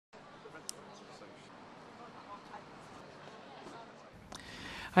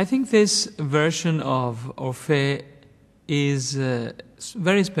I think this version of Orphée is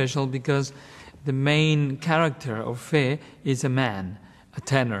very special because the main character, Orphée, is a man, a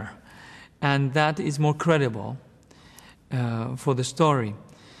tenor, and that is more credible for the story.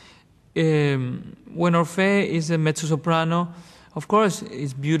 When Orphée is a mezzo-soprano, of course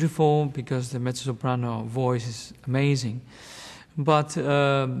it's beautiful because the mezzo-soprano voice is amazing, but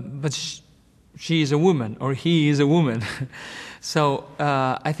she is a woman, or he is a woman. So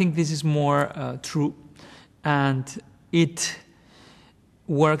I think this is more true, and it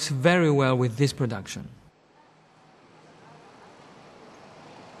works very well with this production.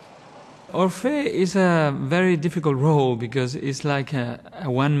 Orphée is a very difficult role because it's like a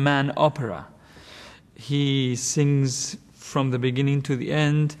one-man opera. He sings from the beginning to the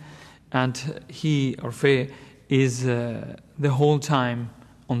end, and Orphée, is the whole time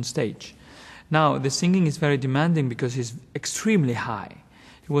on stage. Now, the singing is very demanding because it's extremely high.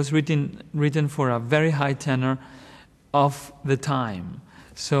 It was written for a very high tenor of the time.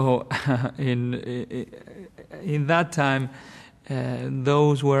 So in that time,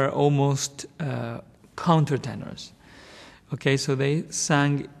 those were almost countertenors. Okay, so they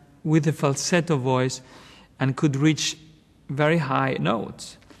sang with a falsetto voice and could reach very high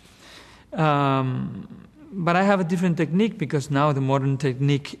notes. But I have a different technique because now the modern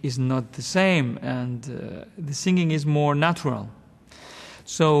technique is not the same, and the singing is more natural.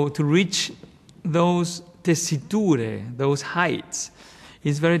 So to reach those tessiture, those heights,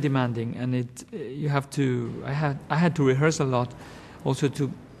 is very demanding, and you have to. I had to rehearse a lot, also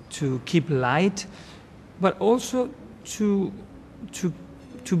to keep light, but also to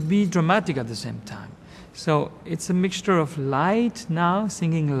be dramatic at the same time. So it's a mixture of light now,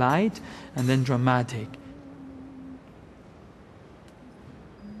 singing light, and then dramatic.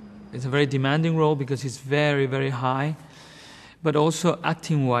 It's a very demanding role because it's very, very high, but also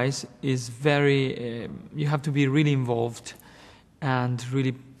acting-wise is very. You have to be really involved and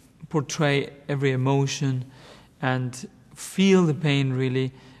really portray every emotion and feel the pain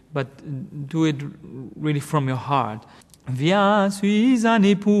really, but do it really from your heart. Viens, suis un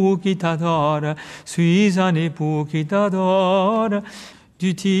époux qui t'adore, suis un époux qui t'adore.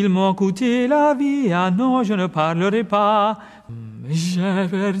 Dût-il m'en coûter la vie? Ah non, je ne parlerai pas. J'ai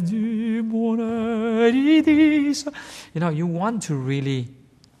perdu mon Eurydice. You want to really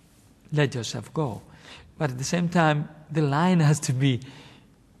let yourself go. But at the same time, the line has to be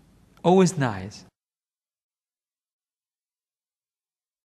always nice.